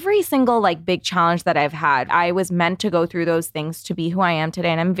every single like big challenge that I've had, I was meant to go through those things to be who I am today.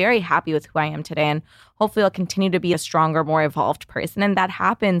 And I'm very happy with who I am today. And hopefully I'll continue to be a stronger, more evolved person. And that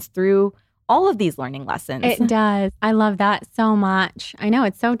happens through all of these learning lessons. It does. I love that so much. I know,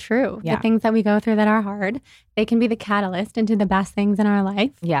 it's so true. Yeah. The things that we go through that are hard, they can be the catalyst into the best things in our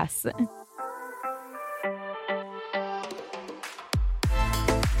life. Yes.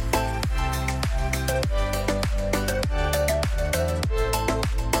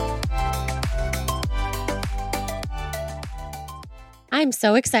 I'm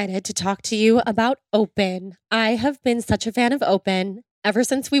so excited to talk to you about Open. I have been such a fan of Open. Ever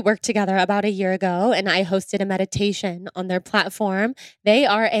since we worked together about a year ago and I hosted a meditation on their platform, they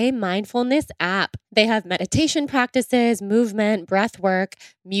are a mindfulness app. They have meditation practices, movement, breath work,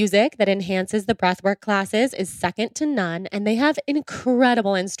 music that enhances the breathwork classes is second to none, and they have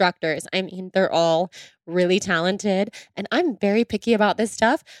incredible instructors. I mean, they're all really talented, and I'm very picky about this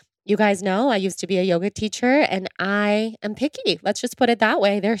stuff. You guys know I used to be a yoga teacher and I am picky. Let's just put it that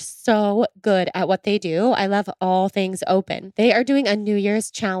way. They're so good at what they do. I love all things open. They are doing a New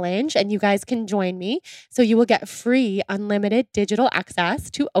Year's challenge and you guys can join me. So you will get free unlimited digital access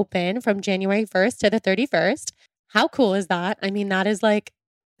to Open from January 1st to the 31st. How cool is that? I mean, that is like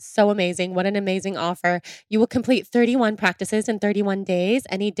so amazing. What an amazing offer. You will complete 31 practices in 31 days,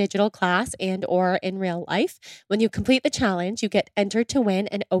 any digital class and or in real life. When you complete the challenge, you get entered to win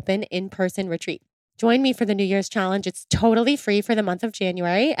an Open in-person retreat. Join me for the New Year's challenge. It's totally free for the month of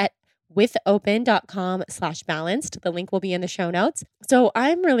January at withopen.com/balanced. The link will be in the show notes. So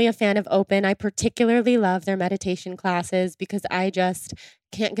I'm really a fan of Open. I particularly love their meditation classes because I just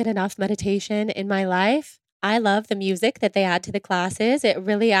can't get enough meditation in my life. I love the music that they add to the classes. It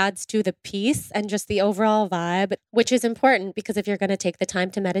really adds to the peace and just the overall vibe, which is important because if you're going to take the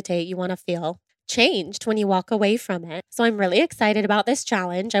time to meditate, you want to feel changed when you walk away from it. So I'm really excited about this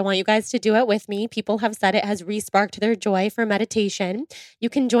challenge. I want you guys to do it with me. People have said it has re-sparked their joy for meditation.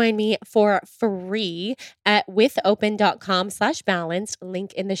 You can join me for free at withopen.com/balanced.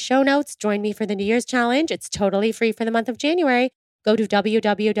 Link in the show notes. Join me for the New Year's challenge. It's totally free for the month of January. Go to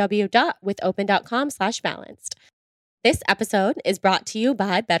www.withopen.com/balanced. This episode is brought to you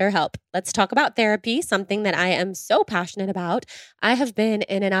by BetterHelp. Let's talk about therapy, something that I am so passionate about. I have been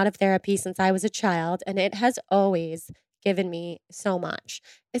in and out of therapy since I was a child, and it has always given me so much.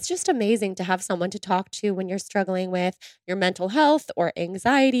 It's just amazing to have someone to talk to when you're struggling with your mental health or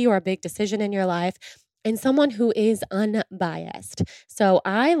anxiety or a big decision in your life, and someone who is unbiased. So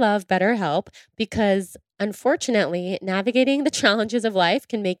I love BetterHelp because unfortunately, navigating the challenges of life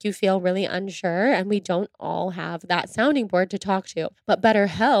can make you feel really unsure, and we don't all have that sounding board to talk to. But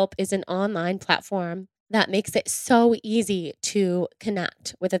BetterHelp is an online platform that makes it so easy to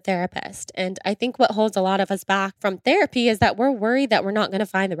connect with a therapist. And I think what holds a lot of us back from therapy is that we're worried that we're not going to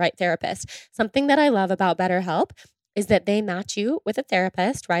find the right therapist. Something that I love about BetterHelp is that they match you with a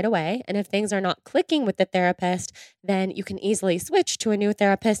therapist right away. And if things are not clicking with the therapist, then you can easily switch to a new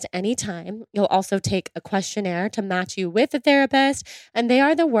therapist anytime. You'll also take a questionnaire to match you with a therapist, and they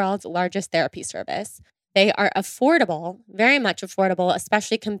are the world's largest therapy service. They are affordable, very much affordable,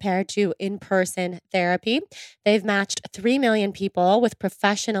 especially compared to in-person therapy. They've matched 3 million people with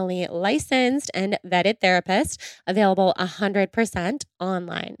professionally licensed and vetted therapists, available 100%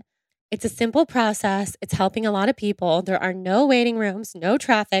 online. It's a simple process. It's helping a lot of people. There are no waiting rooms, no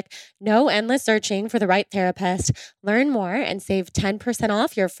traffic, no endless searching for the right therapist. Learn more and save 10%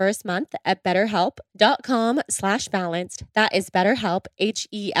 off your first month at betterhelp.com/balanced. That is BetterHelp,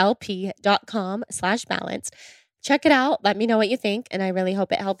 HELP.com/balanced. Check it out. Let me know what you think, and I really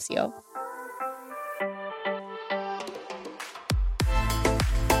hope it helps you.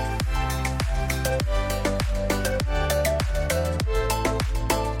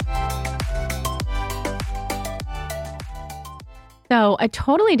 So a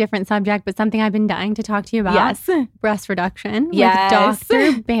totally different subject, but something I've been dying to talk to you about. Yes. Breast reduction Yes. with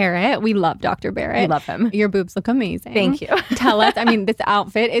Dr. Barrett. We love Dr. Barrett. We love him. Your boobs look amazing. Thank you. Tell us, I mean, this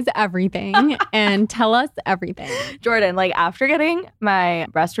outfit is everything. And tell us everything. Jordan, like after getting my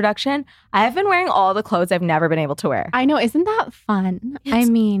breast reduction, I have been wearing all the clothes I've never been able to wear. I know. Isn't that fun? I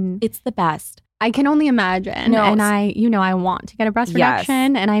mean, it's the best. I can only imagine. No, and I want to get a breast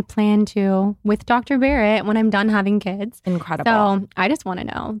reduction, and I plan to with Dr. Barrett when I'm done having kids. Incredible. So I just want to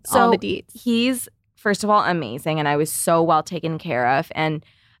know all the deets. He's, first of all, amazing, and I was so well taken care of. And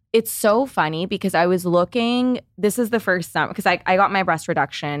it's so funny because I was looking, this is the first summer, because I got my breast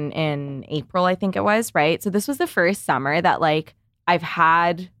reduction in April, I think it was, right? So this was the first summer that like I've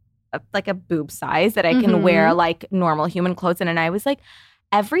had a boob size that I can wear like normal human clothes in. And I was like,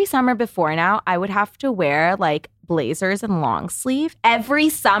 every summer before now, I would have to wear like blazers and long sleeve every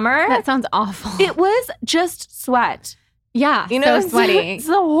summer. That sounds awful. It was just sweat. Yeah, you know, so sweaty.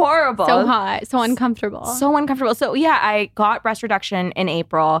 So horrible. So hot. So uncomfortable. So uncomfortable. So yeah, I got breast reduction in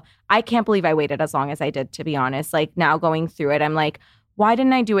April. I can't believe I waited as long as I did, to be honest. Like now going through it, I'm like, why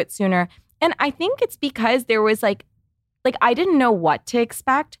didn't I do it sooner? And I think it's because there was like I didn't know what to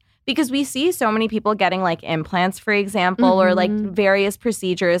expect. Because we see so many people getting like implants, for example, or like various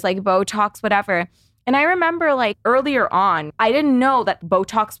procedures like Botox, whatever. And I remember like earlier on, I didn't know that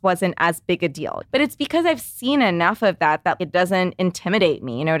Botox wasn't as big a deal. But it's because I've seen enough of that it doesn't intimidate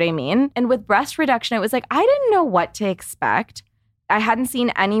me. You know what I mean? And with breast reduction, it was like, I didn't know what to expect. I hadn't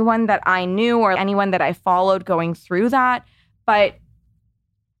seen anyone that I knew or anyone that I followed going through that. But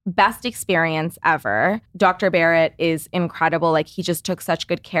best experience ever. Dr. Barrett is incredible. Like, he just took such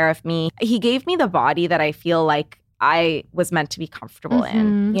good care of me. He gave me the body that I feel like I was meant to be comfortable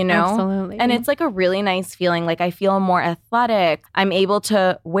in, you know? Absolutely. And it's like a really nice feeling. Like, I feel more athletic. I'm able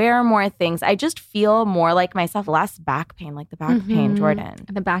to wear more things. I just feel more like myself, less back pain, like the back pain, Jordan.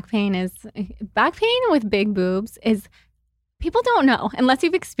 The back pain with big boobs is, people don't know unless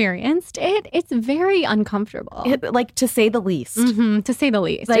you've experienced it. It's very uncomfortable. Like, to say the least. To say the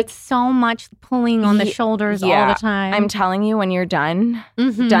least. Like, it's so much pulling on the shoulders all the time. I'm telling you, when you're done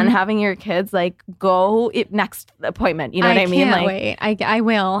having your kids, like, go next appointment. You know what I mean? I can't wait. I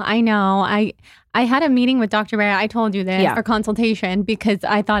will. I know. I had a meeting with Dr. Barrett. I told you this, or consultation, because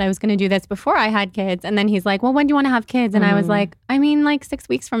I thought I was going to do this before I had kids. And then he's like, well, when do you want to have kids? And I was like, I mean, like 6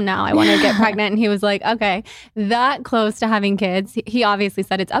 weeks from now, I want to get pregnant. And he was like, okay, that close to having kids. He obviously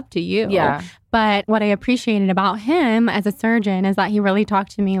said it's up to you. Yeah. But what I appreciated about him as a surgeon is that he really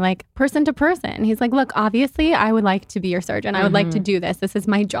talked to me like person to person. He's like, look, obviously I would like to be your surgeon. I would like to do this. This is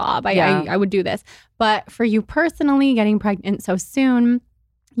my job. I would do this. But for you personally, getting pregnant so soon,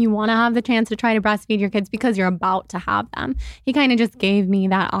 you want to have the chance to try to breastfeed your kids because you're about to have them. He kind of just gave me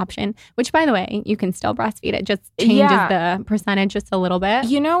that option, which, by the way, you can still breastfeed. It just changes the percentage just a little bit.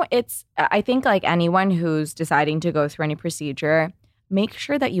 You know, I think like anyone who's deciding to go through any procedure, make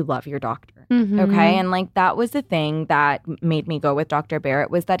sure that you love your doctor. Okay. And like, that was the thing that made me go with Dr. Barrett,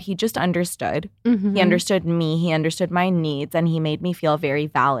 was that he just understood. He understood me. He understood my needs, and he made me feel very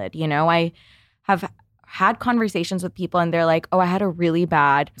valid. You know, I have had conversations with people and they're like, oh, I had a really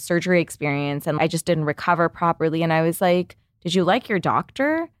bad surgery experience and I just didn't recover properly. And I was like, did you like your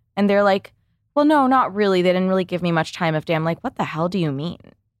doctor? And they're like, well, no, not really. They didn't really give me much time of day. I'm like, what the hell do you mean?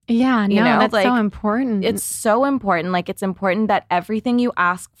 Yeah, you know, that's like, so important. It's so important. Like, it's important that everything you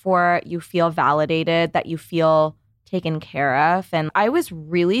ask for, you feel validated, that you feel taken care of. And I was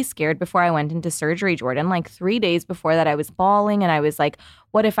really scared before I went into surgery, Jordan. Like 3 days before that, I was bawling and I was like,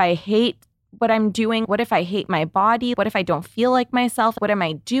 what if I hate what I'm doing? What if I hate my body? What if I don't feel like myself? What am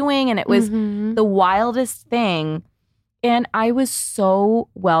I doing? And it was the wildest thing. And I was so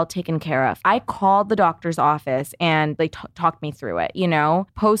well taken care of. I called the doctor's office and they talked me through it, you know?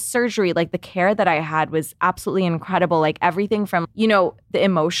 Post-surgery, like the care that I had was absolutely incredible. Like everything from, you know, the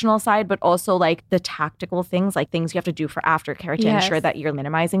emotional side, but also like the tactical things, like things you have to do for aftercare to ensure that you're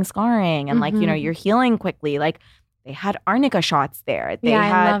minimizing scarring and like, you know, you're healing quickly. Like, they had arnica shots there.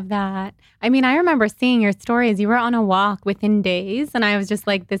 I love that. I mean, I remember seeing your stories. You were on a walk within days, and I was just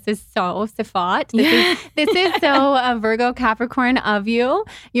like, this is so Siffat. This is so Virgo Capricorn of you,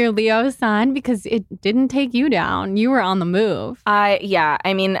 your Leo sun, because it didn't take you down. You were on the move. I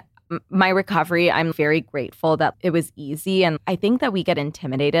mean, my recovery, I'm very grateful that it was easy. And I think that we get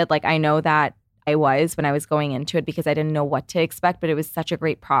intimidated. Like, I know that I was when I was going into it because I didn't know what to expect, but it was such a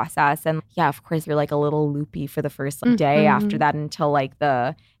great process. And yeah, of course, you're like a little loopy for the first day after that until like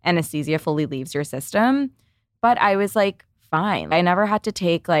the anesthesia fully leaves your system. But I was like, fine. I never had to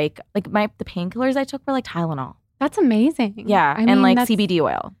take the painkillers I took were like Tylenol. That's amazing. Yeah. I mean, and like CBD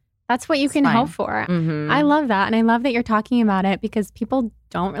oil. That's what you can hope for. I love that. And I love that you're talking about it because people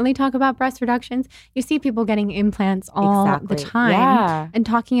don't really talk about breast reductions. You see people getting implants all the time and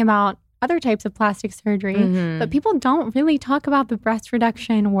talking about other types of plastic surgery, but people don't really talk about the breast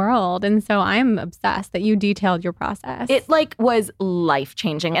reduction world. And so I'm obsessed that you detailed your process. It like was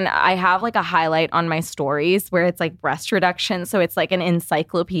life-changing. And I have like a highlight on my stories where it's like breast reduction. So it's like an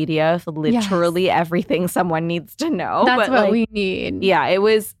encyclopedia of literally everything someone needs to know. That's what we need. Yeah, it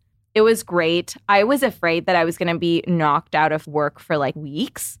was great. I was afraid that I was going to be knocked out of work for like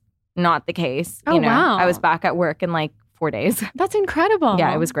weeks. Not the case. Oh, you know? wow. I was back at work in like 4 days. That's incredible.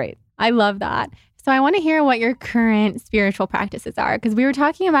 Yeah, it was great. I love that. So I want to hear what your current spiritual practices are, because we were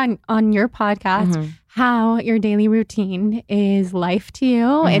talking about on your podcast how your daily routine is life to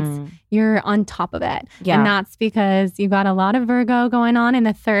you. It's you're on top of it. Yeah. And that's because you got a lot of Virgo going on in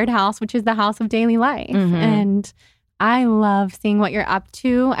the third house, which is the house of daily life. And I love seeing what you're up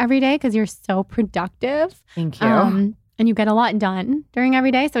to every day because you're so productive. Thank you. And you get a lot done during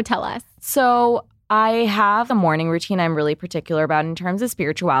every day. So tell us. So I have a morning routine I'm really particular about in terms of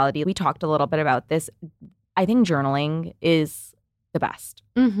spirituality. We talked a little bit about this. I think journaling is the best.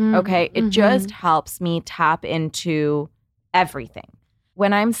 Okay? It just helps me tap into everything.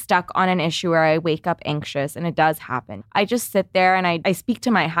 When I'm stuck on an issue where I wake up anxious, and it does happen, I just sit there and I speak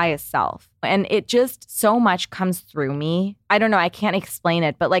to my highest self. And it just so much comes through me. I don't know. I can't explain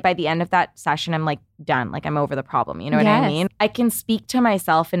it. But like by the end of that session, I'm like done. Like I'm over the problem. You know what I mean? I can speak to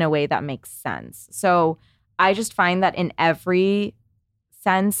myself in a way that makes sense. So I just find that in every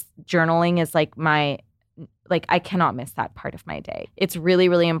sense, journaling is like I cannot miss that part of my day. It's really,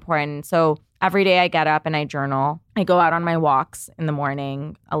 really important. So every day I get up and I journal. I go out on my walks in the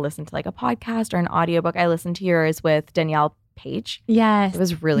morning. I'll listen to like a podcast or an audiobook. I listened to yours with Danielle Page. Yes. It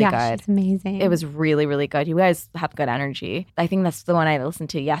was really good. She's amazing. It was really, really good. You guys have good energy. I think that's the one I listened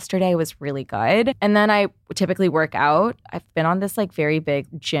to yesterday was really good. And then I typically work out. I've been on this like very big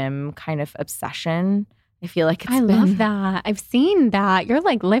gym kind of obsession. I feel like I love that. I've seen that. You're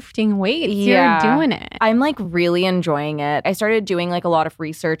like lifting weights. Yeah. You're doing it. I'm like really enjoying it. I started doing like a lot of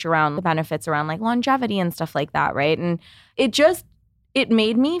research around the benefits around like longevity and stuff like that, right? And it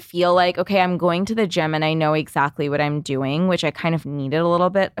made me feel like, okay, I'm going to the gym and I know exactly what I'm doing, which I kind of needed a little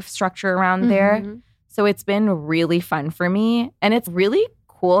bit of structure around there. So it's been really fun for me. And it's really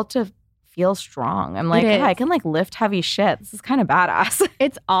cool to feel strong. I'm like, I can like lift heavy shit. This is kind of badass.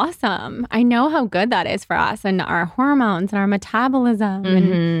 It's awesome. I know how good that is for us and our hormones and our metabolism.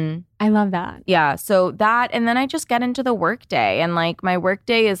 And I love that. Yeah. So that, and then I just get into the work day. And like my work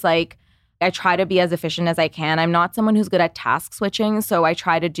day is like, I try to be as efficient as I can. I'm not someone who's good at task switching, so I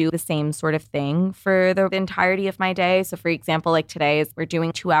try to do the same sort of thing for the entirety of my day. So for example, like today we're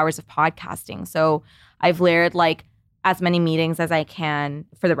doing 2 hours of podcasting. So I've layered like as many meetings as I can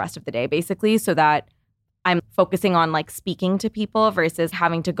for the rest of the day, basically, so that I'm focusing on like speaking to people versus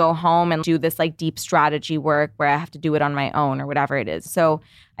having to go home and do this like deep strategy work where I have to do it on my own or whatever it is. So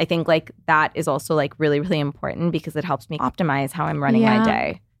I think like that is also like really, really important because it helps me optimize how I'm running my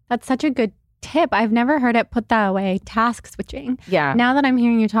day. That's such a good tip. I've never heard it put that way. Task switching. Yeah. Now that I'm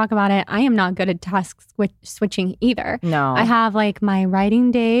hearing you talk about it, I am not good at task switching either. No. I have like my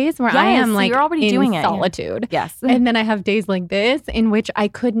writing days where I am like you're already in doing solitude. Yes. And then I have days like this in which I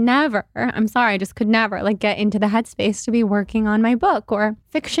could never, I just could never like get into the headspace to be working on my book or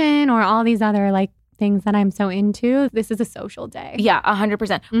fiction or all these other like things that I'm so into. This is a social day. Yeah,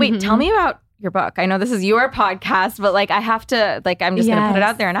 100%. Wait, tell me about your book. I know this is your podcast, but like I have to, like I'm just going to put it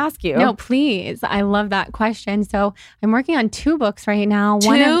out there and ask you. No, please. I love that question. So I'm working on 2 books right now.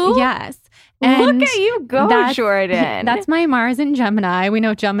 Yes. And look at you go, Jordan. That's my Mars and Gemini. We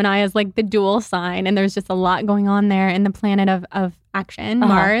know Gemini is like the dual sign, and there's just a lot going on there in the planet of action,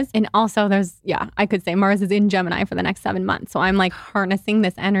 Mars. And also I could say Mars is in Gemini for the next 7 months. So I'm like harnessing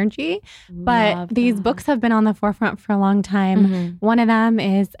this energy. But these books have been on the forefront for a long time. One of them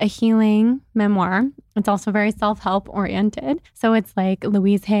is a healing memoir. It's also very self-help oriented. So it's like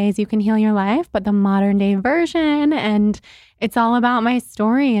Louise Hay's You Can Heal Your Life, but the modern day version. And it's all about my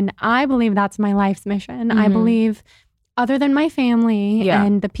story. And I believe that's my life's mission. I believe other than my family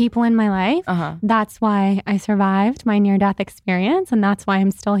and the people in my life, that's why I survived my near-death experience. And that's why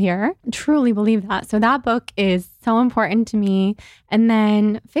I'm still here. I truly believe that. So that book is so important to me. And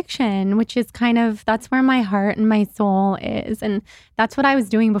then fiction, which is kind of, that's where my heart and my soul is. And that's what I was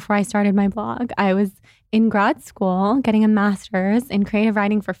doing before I started my blog. I was in grad school getting a master's in creative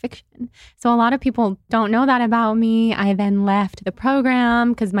writing for fiction. So a lot of people don't know that about me. I then left the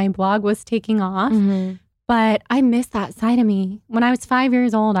program because my blog was taking off. But I miss that side of me. When I was 5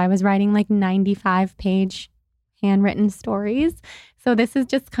 years old, I was writing like 95-page handwritten stories. So this is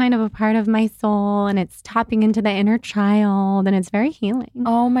just kind of a part of my soul, and it's tapping into the inner child, and it's very healing.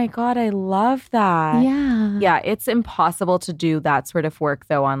 Oh my God, I love that. Yeah. Yeah, it's impossible to do that sort of work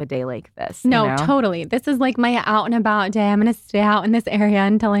though on a day like this. No, you know? totally. This is like my out and about day. I'm going to stay out in this area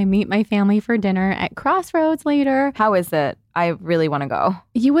until I meet my family for dinner at Crossroads later. How is it? I really want to go.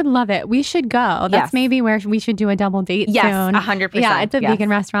 You would love it. We should go. That's maybe where we should do a double date soon. 100%. Yeah, it's a vegan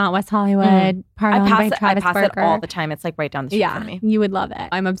restaurant, West Hollywood, part owned by Travis I pass Barker. it all the time. It's like right down the street from me. You would love it.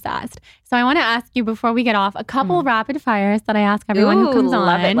 I'm obsessed. So I want to ask you before we get off a couple rapid fires that I ask everyone who comes on.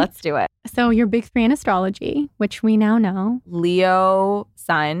 Love it. Let's do it. So your big 3 in astrology, which we now know. Leo,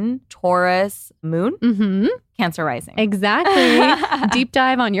 Sun, Taurus, Moon, Cancer rising. Exactly. Deep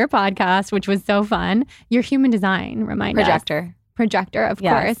dive on your podcast, which was so fun. Your human design, remind us. Projector, of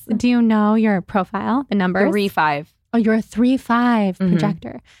course. Do you know your profile, the numbers? 3-5. Oh, you're a 3-5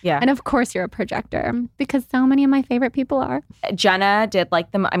 projector. Yeah. And of course you're a projector because so many of my favorite people are. Jenna did like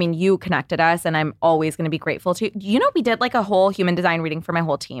you connected us and I'm always going to be grateful to you. You know, we did like a whole human design reading for my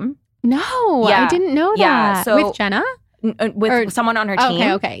whole team. No, I didn't know that. Yeah, so with Jenna? With someone on her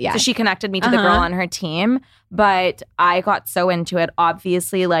team. Okay, yeah. So she connected me to the girl on her team, but I got so into it,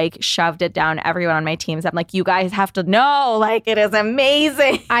 obviously like shoved it down everyone on my teams. I'm like, you guys have to know, like it is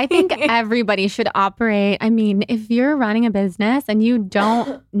amazing. I think everybody should operate. I mean, if you're running a business and you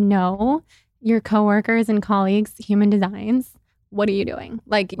don't know your coworkers and colleagues' human designs, what are you doing?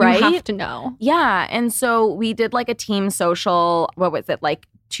 Like, you have to know. Yeah. And so we did like a team social, what was it, like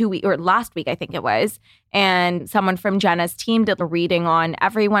 2 weeks or last week, I think it was. And someone from Jenna's team did a reading on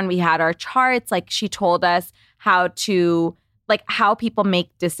everyone. We had our charts. Like she told us how people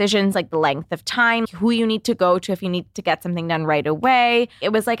make decisions, like the length of time, who you need to go to if you need to get something done right away. It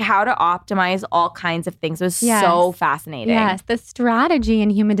was like how to optimize all kinds of things. It was so fascinating. Yes, the strategy in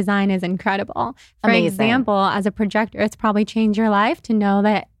human design is incredible. For example, as a projector, it's probably changed your life to know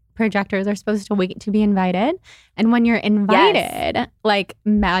that projectors are supposed to wait to be invited. And when you're invited, like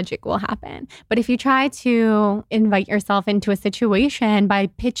magic will happen. But if you try to invite yourself into a situation by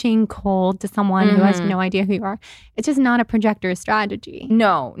pitching cold to someone who has no idea who you are, it's just not a projector strategy.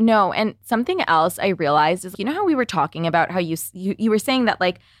 No. And something else I realized is, you know how we were talking about how you were saying that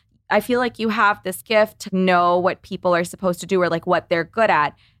like, I feel like you have this gift to know what people are supposed to do or like what they're good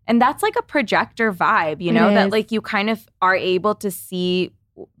at. And that's like a projector vibe, you know, that like you kind of are able to see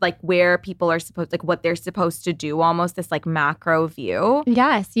like where people are supposed, like what they're supposed to do, almost this like macro view.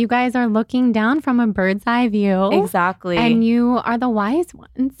 Yes, you guys are looking down from a bird's eye view. Exactly. And you are the wise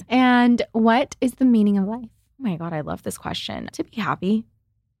ones. And what is the meaning of life? Oh my God, I love this question. To be happy.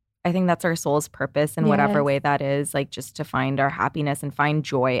 I think that's our soul's purpose in whatever way that is, like just to find our happiness and find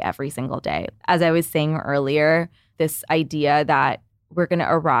joy every single day. As I was saying earlier, this idea that we're going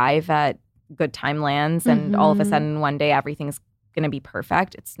to arrive at good time lands and all of a sudden one day everything's going to be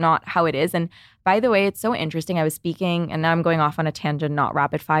perfect. It's not how it is. And by the way, it's so interesting. I was speaking, and now I'm going off on a tangent, not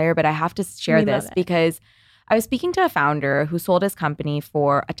rapid fire, but I have to share this because I was speaking to a founder who sold his company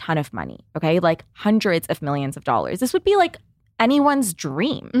for a ton of money, okay? Like hundreds of millions of dollars. This would be like anyone's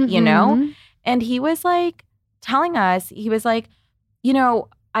dream, you know? And he was like telling us, he was like, you know,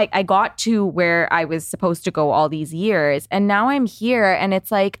 I got to where I was supposed to go all these years, and now I'm here, and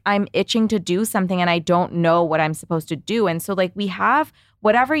it's like I'm itching to do something and I don't know what I'm supposed to do. And so like we have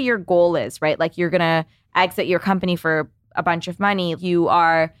whatever your goal is, right? Like you're going to exit your company for a bunch of money. You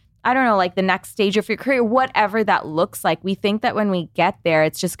are, I don't know, like the next stage of your career, whatever that looks like. We think that when we get there,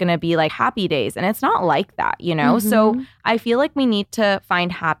 it's just going to be like happy days. And it's not like that, you know? So I feel like we need to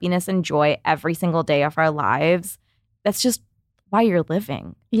find happiness and joy every single day of our lives. That's just why you're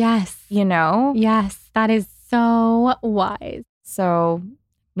living. Yes. You know? Yes. That is so wise. So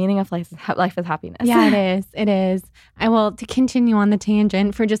meaning of life is happiness. Yeah, it is. It is. I will, to continue on the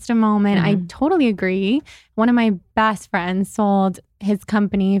tangent for just a moment, I totally agree. One of my best friends sold his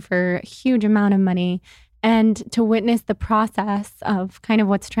company for a huge amount of money. And to witness the process of kind of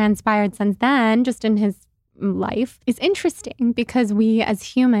what's transpired since then, just in his life, is interesting because we as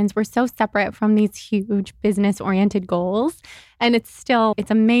humans, we're so separate from these huge business-oriented goals. And it's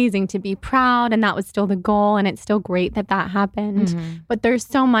amazing to be proud, and that was still the goal, and it's still great that that happened. But there's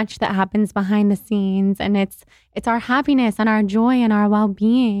so much that happens behind the scenes, and it's our happiness and our joy and our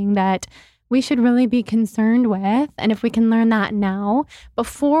well-being that we should really be concerned with. And if we can learn that now,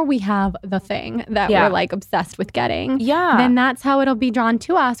 before we have the thing that we're like obsessed with getting, then that's how it'll be drawn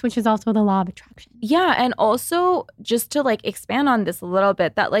to us, which is also the law of attraction. Yeah. And also just to like expand on this a little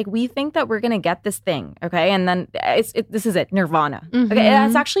bit, that like we think that we're going to get this thing. Okay. And then this is it, nirvana. Okay.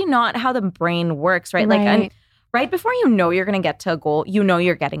 That's actually not how the brain works, right? Like, and right before you know you're going to get to a goal, you know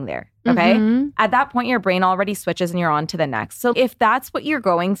you're getting there, okay? At that point, your brain already switches and you're on to the next. So if that's what you're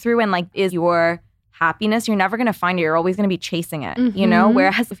going through and like is your happiness, you're never going to find it. You're always going to be chasing it, you know?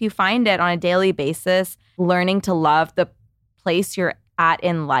 Whereas if you find it on a daily basis, learning to love the place you're at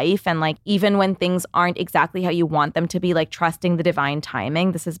in life, and like even when things aren't exactly how you want them to be, like trusting the divine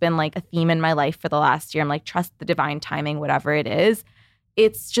timing. This has been like a theme in my life for the last year. I'm like, trust the divine timing, whatever it is.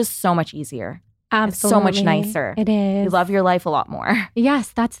 It's just so much easier. Absolutely. It's so much nicer. It is. You love your life a lot more.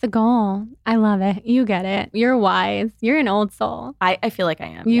 Yes, that's the goal. I love it. You get it. You're wise. You're an old soul. I feel like I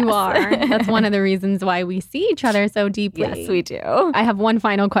am. You are. That's one of the reasons why we see each other so deeply. Yes, we do. I have one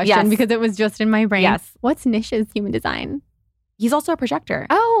final question because it was just in my brain. Yes. What's Nish's human design? He's also a projector.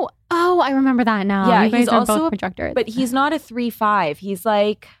 Oh, I remember that now. Yeah, you guys he's are also both projectors. But he's not a 3-5. He's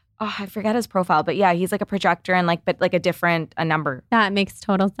like, I forget his profile, but yeah, he's like a projector and like, but like a number. That makes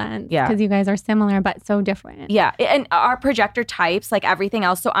total sense. Yeah. Because you guys are similar, but so different. Yeah. And our projector types, like everything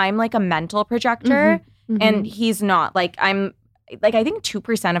else. So I'm like a mental projector and he's not. Like I'm like, I think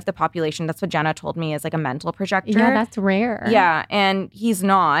 2% of the population, that's what Jenna told me, is like a mental projector. Yeah, that's rare. Yeah. And he's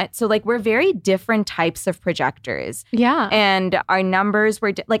not. So like we're very different types of projectors. Yeah. And our numbers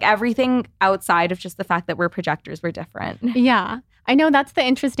were like everything outside of just the fact that we're projectors were different. Yeah. I know that's the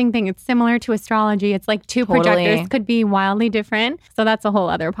interesting thing. It's similar to astrology. It's like two projectors could be wildly different. So that's a whole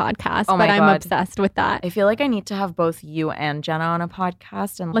other podcast. Oh my but I'm God. obsessed with that. I feel like I need to have both you and Jenna on a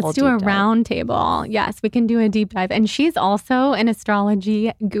podcast. And Let's do a round table. Yes, we can do a deep dive. And she's also an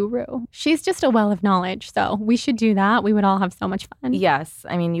astrology guru. She's just a well of knowledge. So we should do that. We would all have so much fun. Yes.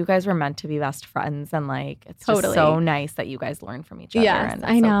 I mean, you guys were meant to be best friends. And like, it's just so nice that you guys learn from each other. Yes, and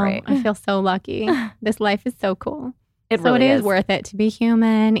I know. So great. I feel so lucky. This life is so cool. It really is worth it to be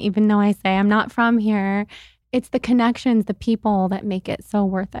human, even though I say I'm not from here. It's the connections, the people that make it so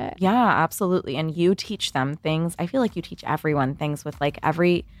worth it. Yeah, absolutely. And you teach them things. I feel like you teach everyone things with like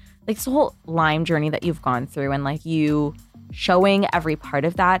this whole Lyme journey that you've gone through and like you showing every part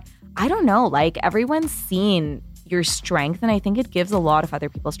of that. I don't know, like everyone's seen your strength and I think it gives a lot of other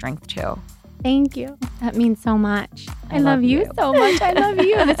people strength too. Thank you. That means so much. I love you so much. I love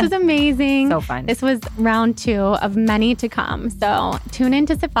you. This was amazing. So fun. This was round 2 of many to come. So tune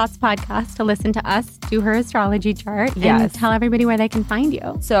into Siffat's podcast to listen to us do her astrology chart and tell everybody where they can find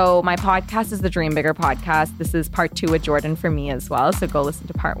you. So my podcast is the Dream Bigger podcast. This is part 2 with Jordan for me as well. So go listen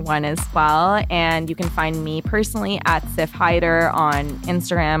to part 1 as well. And you can find me personally at Haider on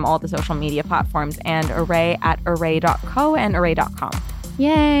Instagram, all the social media platforms, and Array at array.co and array.com.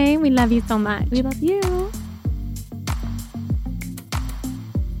 Yay. We love you so much. We love you.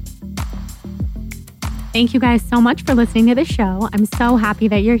 Thank you guys so much for listening to the show. I'm so happy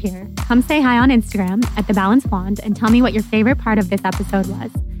that you're here. Come say hi on Instagram at The Balanced Blonde and tell me what your favorite part of this episode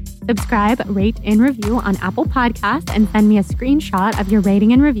was. Subscribe, rate, and review on Apple Podcasts and send me a screenshot of your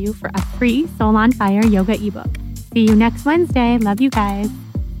rating and review for a free Soul on Fire yoga ebook. See you next Wednesday. Love you guys.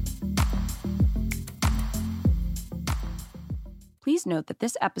 Please note that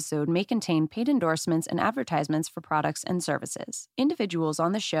this episode may contain paid endorsements and advertisements for products and services. Individuals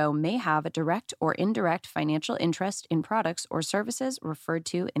on the show may have a direct or indirect financial interest in products or services referred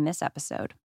to in this episode.